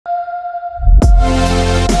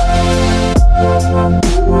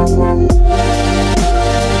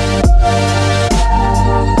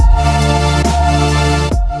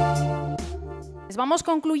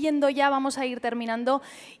Vamos concluyendo ya, vamos a ir terminando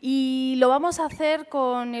y lo vamos a hacer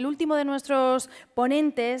con el último de nuestros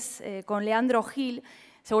ponentes, con Leandro Gil.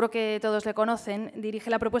 Seguro que todos le conocen,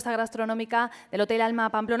 dirige la propuesta gastronómica del Hotel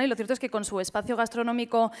Alma Pamplona y lo cierto es que con su espacio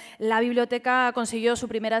gastronómico La Biblioteca consiguió su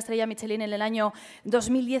primera estrella Michelin en el año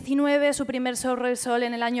 2019, su primer Repsol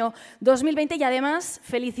en el año 2020 y además,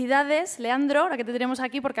 felicidades, Leandro, ahora que te tenemos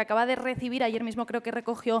aquí porque acaba de recibir, ayer mismo creo que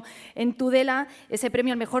recogió en Tudela ese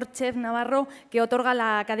premio al mejor chef navarro que otorga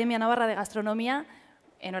la Academia Navarra de Gastronomía.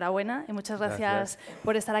 Enhorabuena y muchas gracias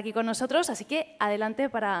por estar aquí con nosotros. Así que adelante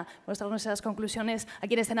para mostrar nuestras conclusiones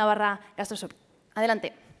aquí en Este Navarra Gastrosop.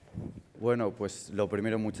 Adelante. Bueno, pues lo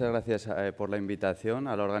primero, muchas gracias por la invitación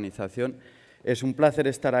a la organización. Es un placer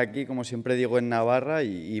estar aquí, como siempre digo, en Navarra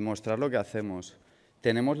y mostrar lo que hacemos.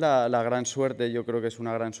 Tenemos la gran suerte, yo creo que es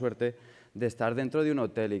una gran suerte, de estar dentro de un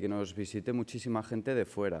hotel y que nos visite muchísima gente de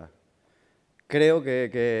fuera. Creo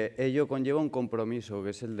que ello conlleva un compromiso,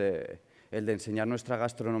 que es el de enseñar nuestra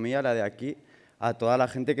gastronomía, la de aquí, a toda la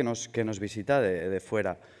gente que nos visita de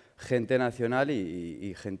fuera, gente nacional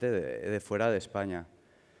y gente de fuera de España.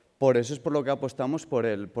 Por eso es por lo que apostamos por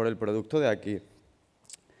el producto de aquí.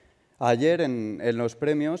 Ayer en los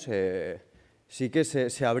premios sí que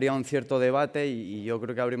se abría un cierto debate y yo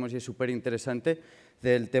creo que abrimos y es súper interesante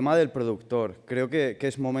del tema del productor. Creo que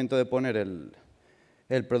es momento de poner el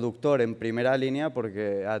productor en primera línea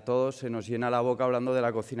porque a todos se nos llena la boca hablando de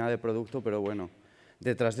la cocina de producto, pero bueno,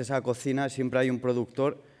 detrás de esa cocina siempre hay un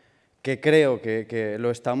productor que creo que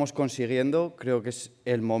lo estamos consiguiendo, creo que es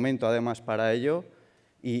el momento además para ello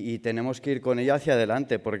y tenemos que ir con ello hacia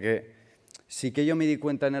adelante porque sí que yo me di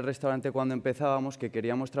cuenta en el restaurante cuando empezábamos que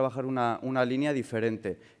queríamos trabajar una línea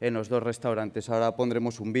diferente en los dos restaurantes. Ahora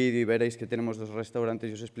pondremos un vídeo y veréis que tenemos dos restaurantes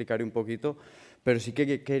y os explicaré un poquito, pero sí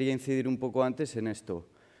que quería incidir un poco antes en esto.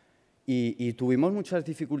 Y tuvimos muchas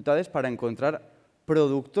dificultades para encontrar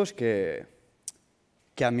productos que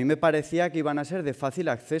a mí me parecía que iban a ser de fácil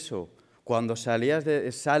acceso. Cuando salías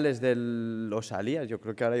yo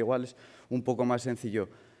creo que ahora igual es un poco más sencillo,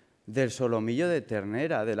 del solomillo de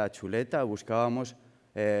ternera, de la chuleta, buscábamos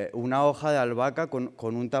una hoja de albahaca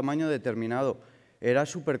con un tamaño determinado. Era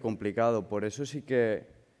súper complicado, por eso sí que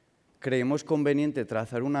creímos conveniente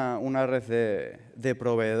trazar una red de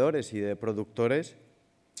proveedores y de productores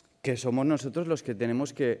que somos nosotros los que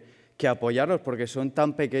tenemos que apoyarlos porque son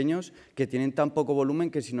tan pequeños, que tienen tan poco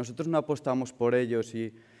volumen que si nosotros no apostamos por ellos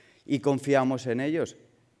y confiamos en ellos,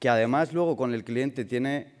 que además luego con el cliente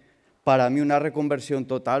tiene para mí una reconversión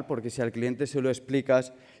total porque si al cliente se lo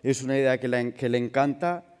explicas es una idea que le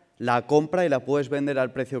encanta, la compra y la puedes vender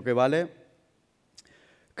al precio que vale.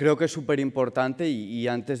 Creo que es súper importante y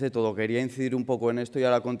antes de todo quería incidir un poco en esto y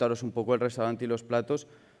ahora contaros un poco el restaurante y los platos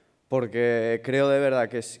porque creo de verdad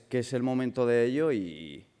que es el momento de ello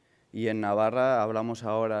y en Navarra hablamos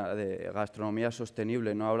ahora de gastronomía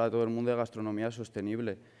sostenible, no habla todo el mundo de gastronomía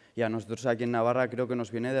sostenible y a nosotros aquí en Navarra creo que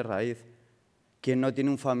nos viene de raíz. ¿Quién no tiene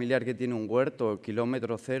un familiar que tiene un huerto,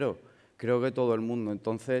 kilómetro cero? Creo que todo el mundo.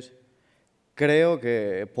 Entonces, creo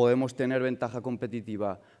que podemos tener ventaja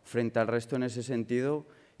competitiva frente al resto en ese sentido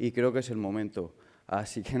y creo que es el momento.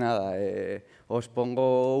 Así que nada, os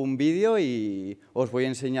pongo un vídeo y os voy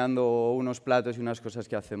enseñando unos platos y unas cosas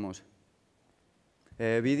que hacemos.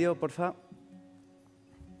 Vídeo, porfa.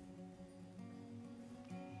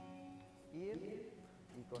 Ir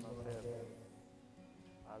y conocer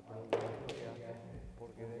al productor lo que hace,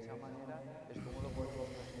 porque de esa manera es como lo podemos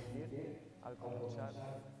transmitir al concursar.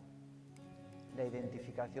 La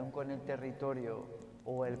identificación con el territorio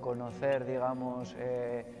o el conocer, digamos,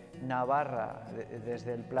 Navarra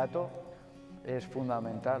desde el plato es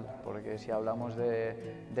fundamental, porque si hablamos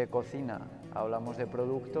de cocina, hablamos de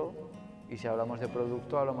producto, y si hablamos de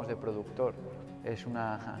producto, hablamos de productor. Es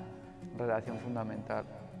una relación fundamental.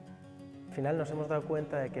 Al final nos hemos dado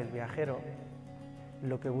cuenta de que el viajero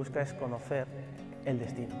lo que busca es conocer el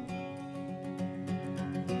destino.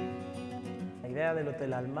 La idea del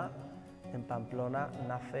Hotel Alma en Pamplona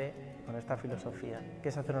nace con esta filosofía, que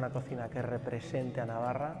es hacer una cocina que represente a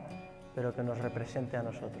Navarra, pero que nos represente a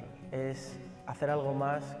nosotros. Es hacer algo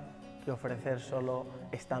más que ofrecer solo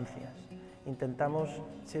estancias. Intentamos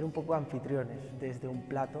ser un poco anfitriones desde un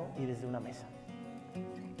plato y desde una mesa.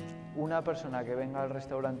 Una persona que venga al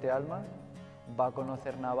restaurante Alma va a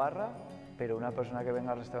conocer Navarra, pero una persona que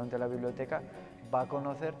venga al restaurante La Biblioteca va a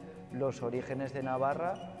conocer los orígenes de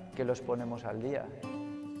Navarra que los ponemos al día.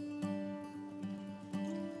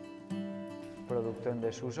 Producto en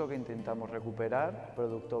desuso que intentamos recuperar,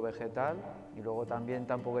 producto vegetal y luego también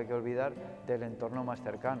tampoco hay que olvidar del entorno más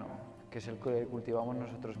cercano, que es el que cultivamos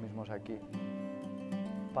nosotros mismos aquí.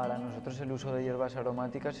 Para nosotros el uso de hierbas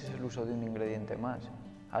aromáticas es el uso de un ingrediente más.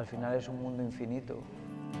 Al final es un mundo infinito.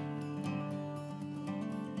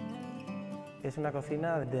 Es una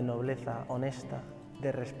cocina de nobleza, honesta,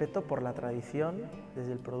 de respeto por la tradición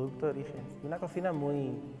desde el producto de origen. Una cocina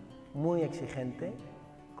muy exigente,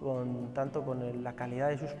 tanto con la calidad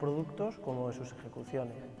de sus productos como de sus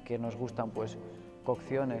ejecuciones. Que nos gustan pues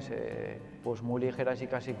cocciones pues muy ligeras y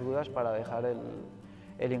casi crudas para dejar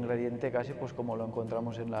el ingrediente casi pues como lo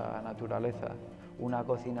encontramos en la naturaleza. Una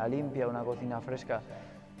cocina limpia, una cocina fresca,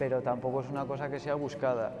 pero tampoco es una cosa que sea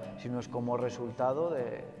buscada, sino es como resultado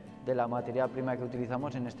de la materia prima que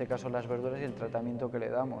utilizamos, en este caso las verduras, y el tratamiento que le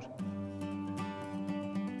damos.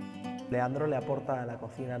 Leandro le aporta a la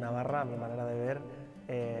cocina navarra, a mi manera de ver,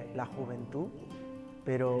 la juventud,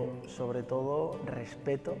 pero sobre todo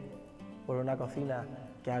respeto por una cocina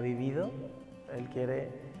que ha vivido. Él quiere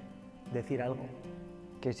decir algo.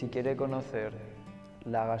 Que si quiere conocer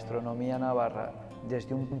la gastronomía navarra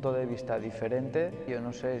desde un punto de vista diferente, yo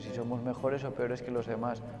no sé si somos mejores o peores que los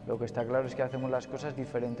demás. Lo que está claro es que hacemos las cosas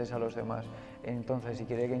diferentes a los demás. Entonces, si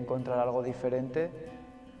quiere encontrar algo diferente,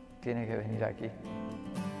 tiene que venir aquí.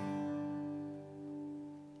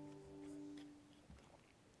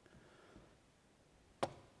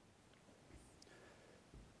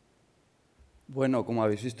 Bueno, como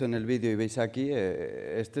habéis visto en el vídeo y veis aquí,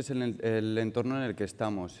 este es el entorno en el que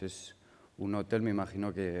estamos. Es un hotel, me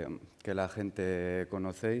imagino que la gente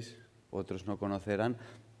conocéis, otros no conocerán.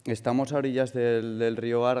 Estamos a orillas del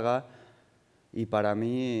río Arga y para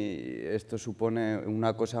mí esto supone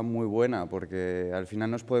una cosa muy buena porque al final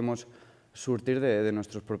nos podemos surtir de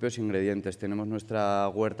nuestros propios ingredientes. Tenemos nuestra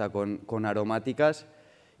huerta con aromáticas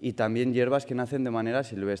y también hierbas que nacen de manera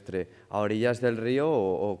silvestre, a orillas del río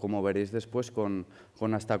o como veréis después,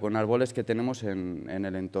 hasta con árboles que tenemos en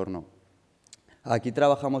el entorno. Aquí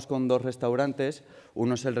trabajamos con dos restaurantes.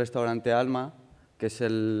 Uno es el restaurante Alma, que es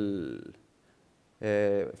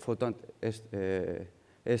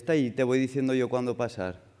esta, y te voy diciendo yo cuándo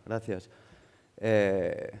pasar. Gracias.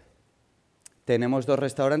 Tenemos dos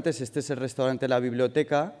restaurantes. Este es el restaurante La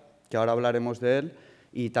Biblioteca, que ahora hablaremos de él,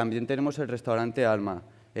 y también tenemos el restaurante Alma.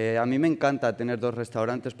 A mí me encanta tener dos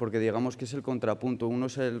restaurantes porque digamos que es el contrapunto. Uno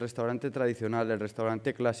es el restaurante tradicional, el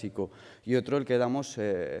restaurante clásico, y otro el que damos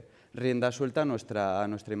rienda suelta a nuestra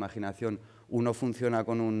imaginación. Uno funciona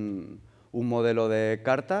con un modelo de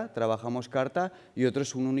carta, trabajamos carta, y otro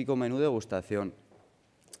es un único menú de degustación.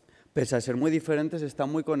 Pese a ser muy diferentes, están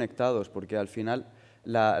muy conectados porque al final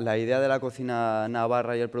la idea de la cocina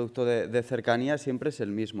navarra y el producto de cercanía siempre es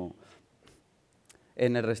el mismo.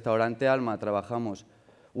 En el restaurante Alma trabajamos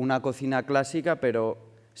una cocina clásica, pero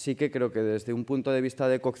sí que creo que desde un punto de vista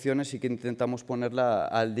de cocciones sí que intentamos ponerla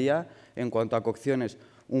al día en cuanto a cocciones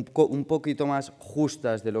un poquito más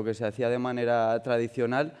justas de lo que se hacía de manera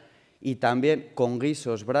tradicional y también con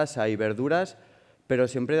guisos, brasa y verduras, pero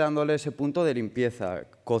siempre dándole ese punto de limpieza.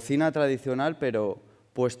 Cocina tradicional, pero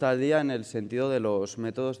puesta al día en el sentido de los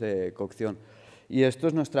métodos de cocción. Y esto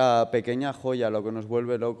es nuestra pequeña joya, lo que nos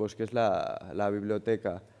vuelve locos, que es la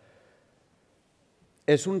biblioteca.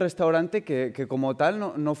 Es un restaurante que como tal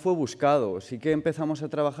no fue buscado. Sí que empezamos a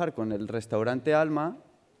trabajar con el restaurante Alma,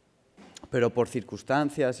 pero por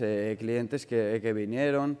circunstancias, clientes que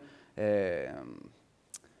vinieron,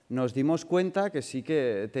 nos dimos cuenta que sí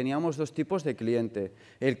que teníamos dos tipos de cliente.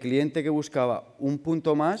 El cliente que buscaba un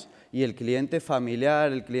punto más y el cliente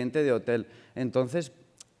familiar, el cliente de hotel. Entonces,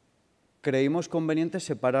 creímos conveniente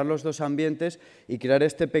separar los dos ambientes y crear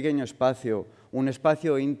este pequeño espacio, un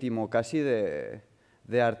espacio íntimo, casi de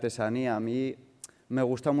artesanía. A mí me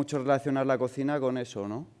gusta mucho relacionar la cocina con eso,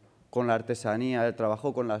 ¿no? Con la artesanía, el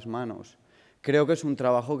trabajo con las manos. Creo que es un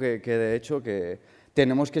trabajo que de hecho que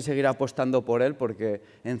tenemos que seguir apostando por él porque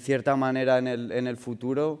en cierta manera en el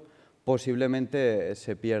futuro posiblemente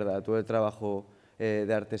se pierda todo el trabajo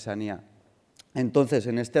de artesanía. Entonces,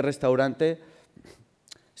 en este restaurante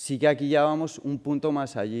sí que aquí ya vamos un punto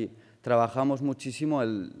más allí. Trabajamos muchísimo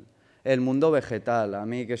el mundo vegetal. A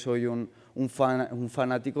mí, que soy un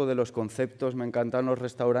fanático de los conceptos, me encantan los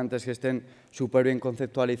restaurantes que estén súper bien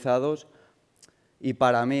conceptualizados. Y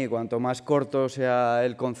para mí, cuanto más corto sea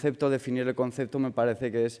el concepto, definir el concepto me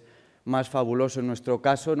parece que es más fabuloso. En nuestro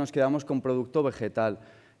caso nos quedamos con producto vegetal.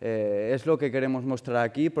 Es lo que queremos mostrar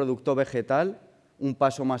aquí, producto vegetal, un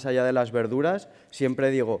paso más allá de las verduras.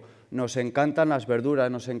 Siempre digo, nos encantan las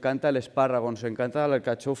verduras, nos encanta el espárrago, nos encanta la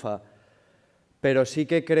alcachofa, pero sí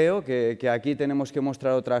que creo que aquí tenemos que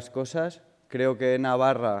mostrar otras cosas. Creo que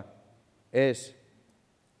Navarra es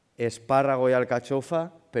espárrago y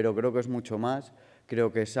alcachofa, pero creo que es mucho más.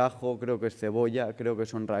 Creo que es ajo, creo que es cebolla, creo que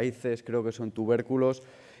son raíces, creo que son tubérculos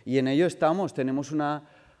y en ello estamos. Tenemos una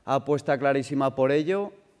apuesta clarísima por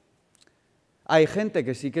ello. Hay gente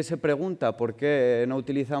que sí que se pregunta por qué no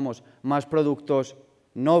utilizamos más productos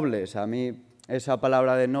nobles. A mí esa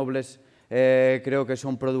palabra de nobles creo que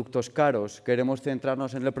son productos caros. Queremos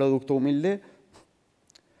centrarnos en el producto humilde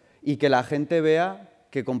y que la gente vea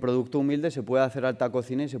que con producto humilde se puede hacer alta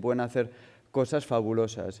cocina y se pueden hacer cosas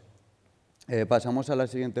fabulosas. Pasamos a la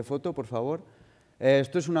siguiente foto, por favor.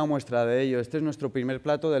 Esto es una muestra de ello. Este es nuestro primer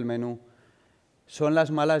plato del menú. Son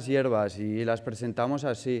las malas hierbas y las presentamos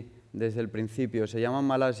así desde el principio. Se llaman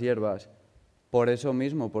malas hierbas. Por eso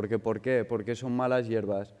mismo. ¿Por qué? Porque son malas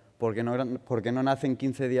hierbas. Porque no nacen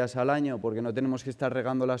 15 días al año, porque no tenemos que estar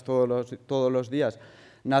regándolas todos los días.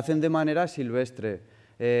 Nacen de manera silvestre.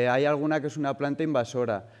 Hay alguna que es una planta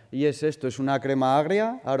invasora. Y es esto, es una crema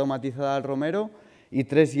agria aromatizada al romero y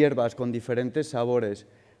 3 hierbas con diferentes sabores.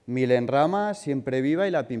 Milenrama, siempre viva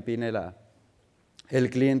y la pimpinela. El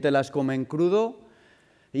cliente las come en crudo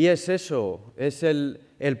y es eso, es el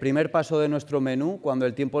primer paso de nuestro menú. Cuando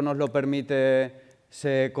el tiempo nos lo permite,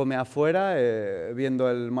 se come afuera, viendo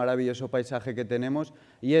el maravilloso paisaje que tenemos.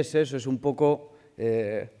 Y es eso, es un poco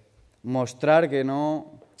mostrar que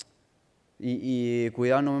no... Y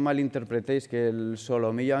cuidado, no me malinterpretéis, que el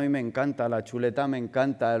solomillo a mí me encanta, la chuleta me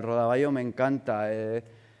encanta, el rodaballo me encanta,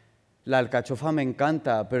 la alcachofa me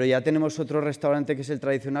encanta, pero ya tenemos otro restaurante que es el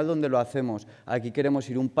tradicional donde lo hacemos. Aquí queremos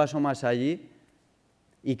ir un paso más allí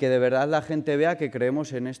y que de verdad la gente vea que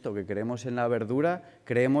creemos en esto, que creemos en la verdura,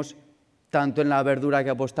 creemos tanto en la verdura que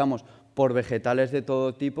apostamos por vegetales de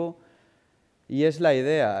todo tipo, y es la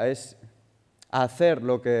idea, es hacer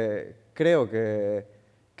lo que creo que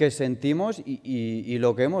sentimos y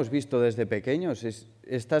lo que hemos visto desde pequeños.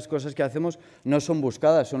 Estas cosas que hacemos no son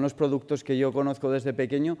buscadas, son los productos que yo conozco desde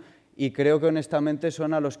pequeño y creo que honestamente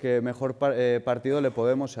son a los que mejor partido le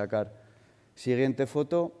podemos sacar. Siguiente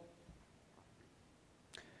foto.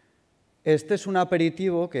 Este es un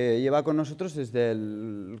aperitivo que lleva con nosotros desde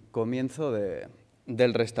el comienzo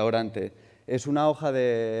del restaurante. Es una hoja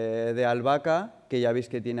de albahaca, que ya veis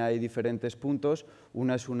que tiene ahí diferentes puntos.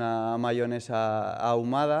 Una es una mayonesa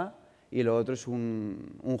ahumada y lo otro es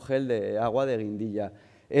un gel de agua de guindilla.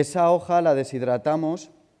 Esa hoja la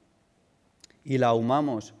deshidratamos y la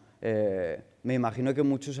ahumamos. Me imagino que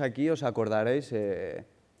muchos aquí os acordaréis,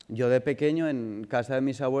 yo de pequeño en casa de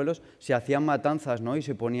mis abuelos se hacían matanzas, ¿no? Y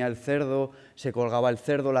se ponía el cerdo, se colgaba el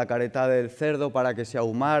cerdo, la careta del cerdo para que se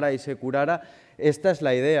ahumara y se curara. Esta es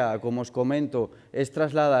la idea, como os comento, es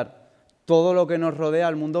trasladar todo lo que nos rodea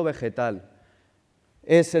al mundo vegetal.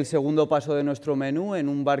 Es el segundo paso de nuestro menú en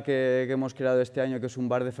un bar que hemos creado este año, que es un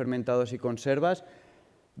bar de fermentados y conservas,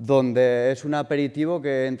 donde es un aperitivo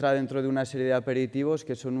que entra dentro de una serie de aperitivos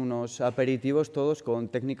que son unos aperitivos todos con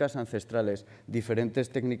técnicas ancestrales, diferentes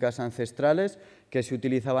técnicas ancestrales que se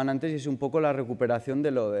utilizaban antes y es un poco la recuperación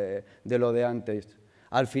de lo de antes.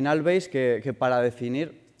 Al final veis que para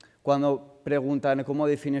definir, cuando preguntan cómo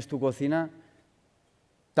defines tu cocina,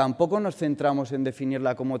 tampoco nos centramos en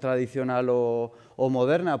definirla como tradicional o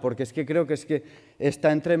moderna, porque es que creo que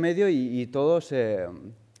está entre medio y todo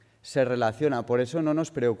se relaciona, por eso no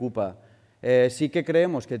nos preocupa. Sí que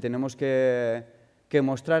creemos que tenemos que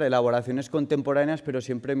mostrar elaboraciones contemporáneas, pero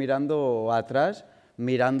siempre mirando atrás,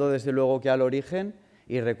 mirando desde luego que al origen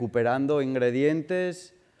y recuperando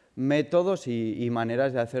ingredientes, métodos y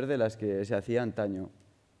maneras de hacer de las que se hacía antaño.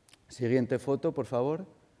 Siguiente foto, por favor.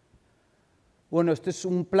 Bueno, este es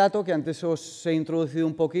un plato que antes os he introducido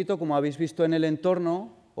un poquito, como habéis visto en el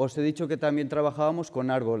entorno, os he dicho que también trabajábamos con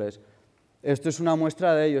árboles. Esto es una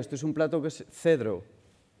muestra de ello, este es un plato que es cedro,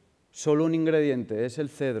 solo un ingrediente, es el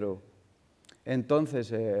cedro.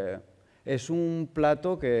 Entonces, es un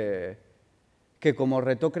plato que como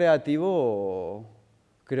reto creativo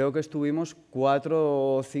creo que estuvimos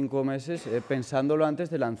 4 o 5 meses pensándolo antes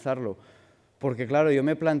de lanzarlo. Porque claro, yo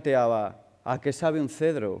me planteaba, ¿a qué sabe un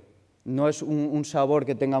cedro? No es un sabor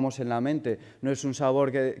que tengamos en la mente, no es un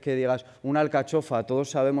sabor que digas, una alcachofa,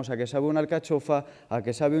 todos sabemos a qué sabe una alcachofa, a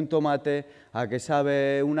qué sabe un tomate, a qué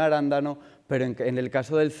sabe un arándano, pero en el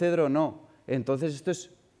caso del cedro no. Entonces esto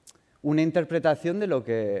es una interpretación de lo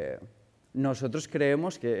que nosotros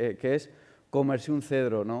creemos que es comerse un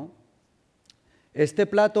cedro, ¿no? Este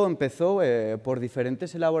plato empezó por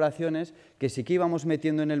diferentes elaboraciones que sí que íbamos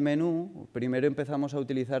metiendo en el menú. Primero empezamos a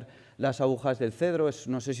utilizar las agujas del cedro,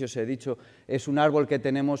 no sé si os he dicho, es un árbol que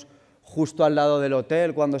tenemos justo al lado del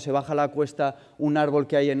hotel, cuando se baja la cuesta, un árbol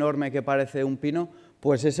que hay enorme que parece un pino,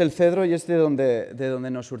 pues es el cedro y es de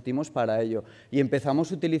donde nos surtimos para ello. Y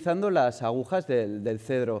empezamos utilizando las agujas del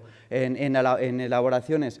cedro en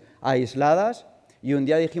elaboraciones aisladas y un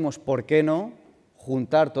día dijimos, ¿por qué no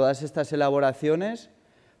juntar todas estas elaboraciones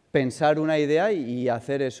pensar una idea y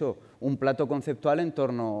hacer eso, un plato conceptual en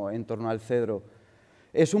torno al cedro.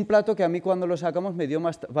 Es un plato que a mí cuando lo sacamos me dio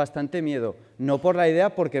bastante miedo, no por la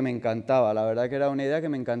idea, porque me encantaba, la verdad que era una idea que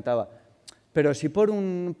me encantaba, pero sí por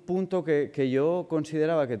un punto que yo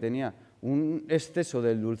consideraba que tenía un exceso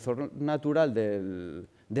del dulzor natural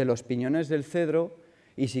de los piñones del cedro,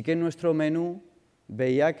 y sí que en nuestro menú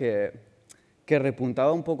veía que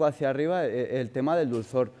repuntaba un poco hacia arriba el tema del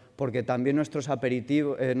dulzor, porque también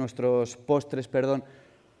nuestros postres,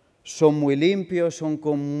 son muy limpios, son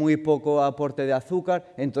con muy poco aporte de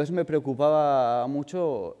azúcar, entonces me preocupaba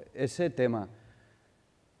mucho ese tema.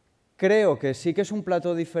 Creo que sí que es un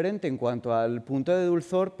plato diferente en cuanto al punto de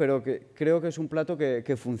dulzor, pero creo que es un plato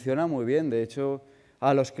que funciona muy bien. De hecho,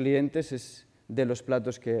 a los clientes es de los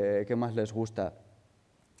platos que más les gusta.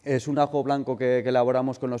 Es un ajo blanco que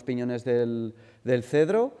elaboramos con los piñones del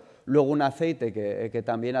cedro, luego un aceite que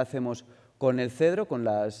también hacemos con el cedro, con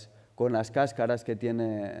las cáscaras que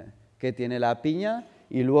tiene la piña,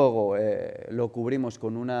 y luego lo cubrimos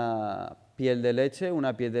con una piel de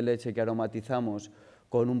leche que aromatizamos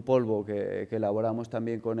con un polvo que elaboramos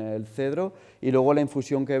también con el cedro, y luego la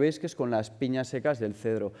infusión que veis que es con las piñas secas del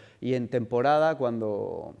cedro. Y en temporada,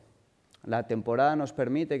 cuando la temporada nos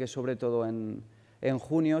permite, que sobre todo en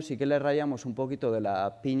junio, sí que le rayamos un poquito de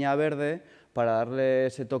la piña verde para darle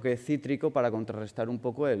ese toque cítrico para contrarrestar un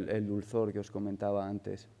poco el dulzor que os comentaba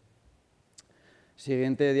antes.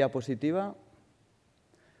 Siguiente diapositiva.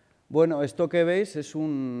 Bueno, esto que veis es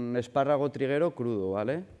un espárrago triguero crudo,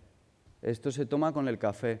 ¿vale? Esto se toma con el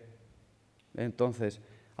café. Entonces,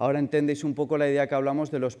 ahora entendéis un poco la idea que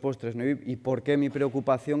hablamos de los postres, ¿no? Y por qué mi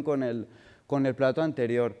preocupación con el plato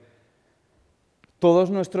anterior.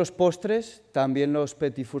 Todos nuestros postres, también los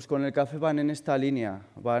petit fours con el café, van en esta línea,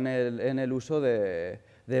 van en el uso de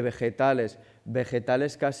vegetales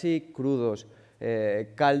casi crudos,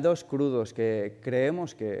 caldos crudos, que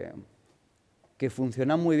creemos que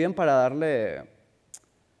funcionan muy bien para darle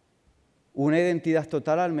una identidad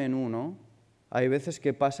total al menú, ¿no? Hay veces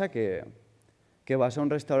que pasa que vas a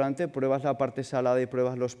un restaurante, pruebas la parte salada y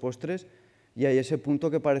pruebas los postres, y hay ese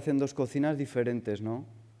punto que parecen dos cocinas diferentes, ¿no?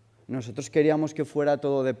 Nosotros queríamos que fuera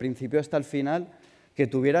todo de principio hasta el final, que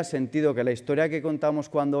tuviera sentido, que la historia que contamos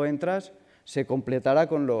cuando entras se completara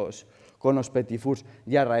con los petit fours.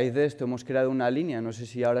 Y a raíz de esto hemos creado una línea, no sé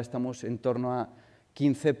si ahora estamos en torno a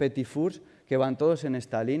 15 petit fours que van todos en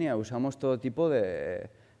esta línea, usamos todo tipo de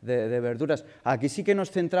verduras. Aquí sí que nos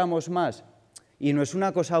centramos más, y no es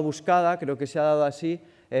una cosa buscada, creo que se ha dado así,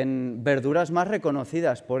 en verduras más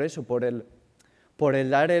reconocidas, por eso, por el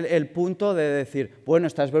dar el punto de decir, bueno,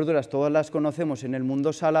 estas verduras todas las conocemos en el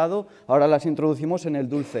mundo salado, ahora las introducimos en el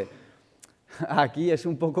dulce. Aquí es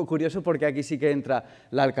un poco curioso porque aquí sí que entra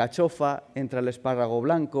la alcachofa, entra el espárrago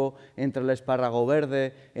blanco, entra el espárrago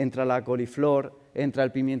verde, entra la coliflor, entra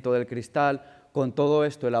el pimiento del cristal. Con todo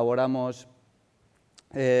esto elaboramos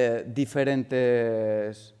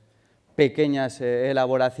diferentes pequeñas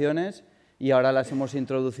elaboraciones, y ahora las hemos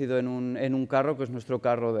introducido en un carro, que es nuestro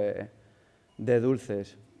carro de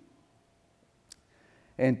dulces.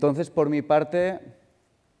 Entonces, por mi parte,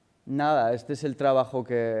 nada, este es el trabajo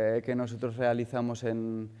que nosotros realizamos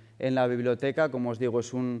en la biblioteca. Como os digo,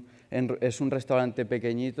 es un restaurante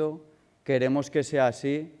pequeñito, queremos que sea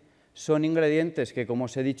así. Son ingredientes que, como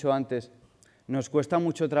os he dicho antes, nos cuesta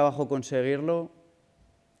mucho trabajo conseguirlo.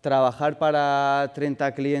 Trabajar para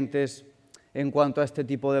 30 clientes en cuanto a este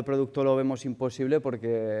tipo de producto lo vemos imposible,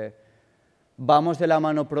 porque vamos de la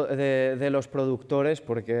mano de los productores,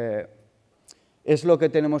 porque es lo que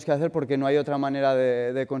tenemos que hacer, porque no hay otra manera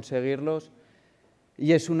de conseguirlos.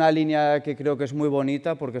 Y es una línea que creo que es muy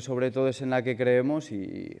bonita, porque sobre todo es en la que creemos,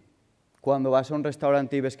 y cuando vas a un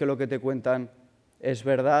restaurante y ves que lo que te cuentan es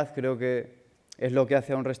verdad, creo que es lo que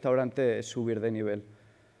hace a un restaurante subir de nivel.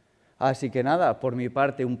 Así que nada, por mi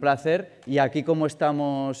parte un placer, y aquí como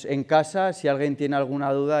estamos en casa, si alguien tiene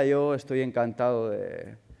alguna duda, yo estoy encantado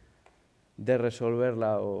de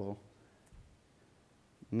resolverla.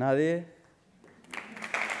 ¿Nadie?